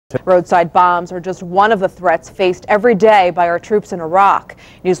Roadside bombs are just one of the threats faced every day by our troops in Iraq.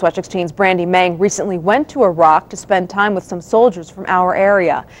 Newswatch 16's Brandy Mang recently went to Iraq to spend time with some soldiers from our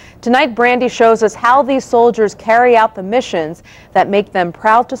area. Tonight, Brandy shows us how these soldiers carry out the missions that make them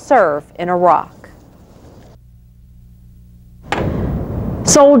proud to serve in Iraq.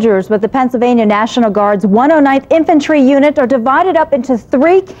 Soldiers with the Pennsylvania National Guard's 109th Infantry Unit are divided up into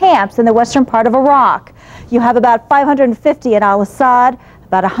 3 camps in the western part of Iraq. You have about 550 at Al-Assad,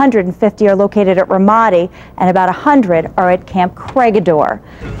 about 150 are located at Ramadi, and about 100 are at Camp Craigidor.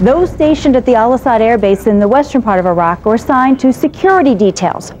 Those stationed at the Al-Assad Air Base in the western part of Iraq are assigned to security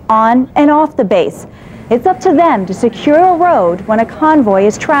details on and off the base. It's up to them to secure a road when a convoy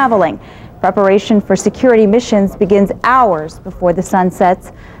is traveling. Preparation for security missions begins hours before the sun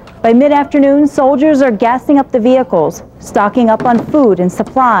sets. By mid-afternoon, soldiers are gassing up the vehicles, stocking up on food and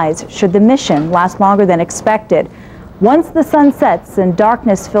supplies should the mission last longer than expected. Once the sun sets and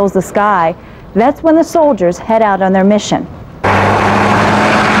darkness fills the sky, that's when the soldiers head out on their mission.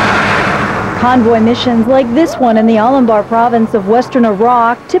 Convoy missions like this one in the Al-Anbar province of western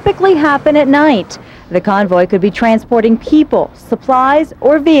Iraq typically happen at night. The convoy could be transporting people, supplies,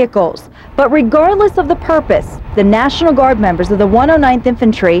 or vehicles. But regardless of the purpose, the National Guard members of the 109th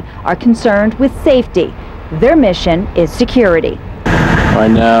Infantry are concerned with safety. Their mission is security. Right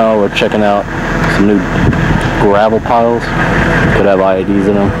now we're checking out some new gravel piles. Could have IEDs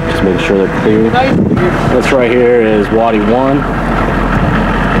in them, just making sure they're clear. This right here is Wadi 1.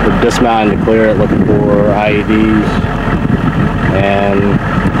 We're dismounting to clear it, looking for IEDs and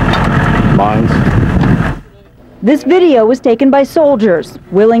mines. This video was taken by soldiers,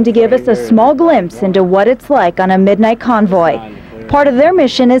 willing to give us a small glimpse into what it's like on a midnight convoy. Part of their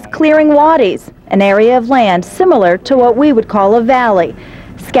mission is clearing wadis, an area of land similar to what we would call a valley.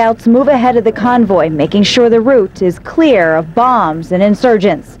 Scouts move ahead of the convoy, making sure the route is clear of bombs and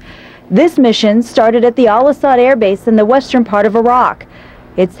insurgents. This mission started at the Al-Assad Air Base in the western part of Iraq.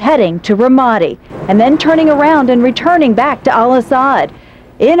 It's heading to Ramadi, and then turning around and returning back to Al-Assad.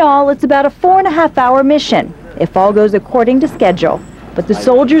 In all, it's about a 4.5-hour mission, if all goes according to schedule. But the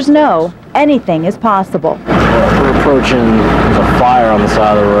soldiers know anything is possible. We're approaching a fire on the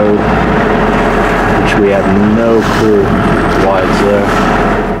side of the road, which we have no clue why it's there.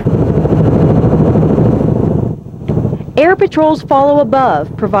 Air patrols follow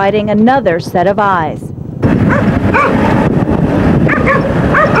above, providing another set of eyes.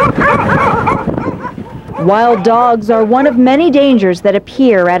 Wild dogs are one of many dangers that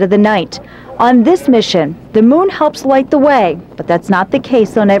appear out of the night. On this mission, the moon helps light the way, but that's not the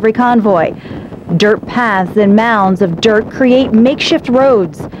case on every convoy. Dirt paths and mounds of dirt create makeshift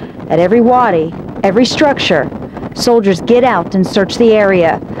roads. At every wadi, every structure, soldiers get out and search the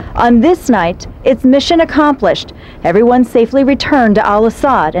area. On this night, it's mission accomplished. Everyone safely returned to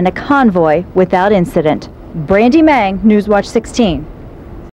Al-Assad in a convoy without incident. Brandy Mang, Newswatch 16.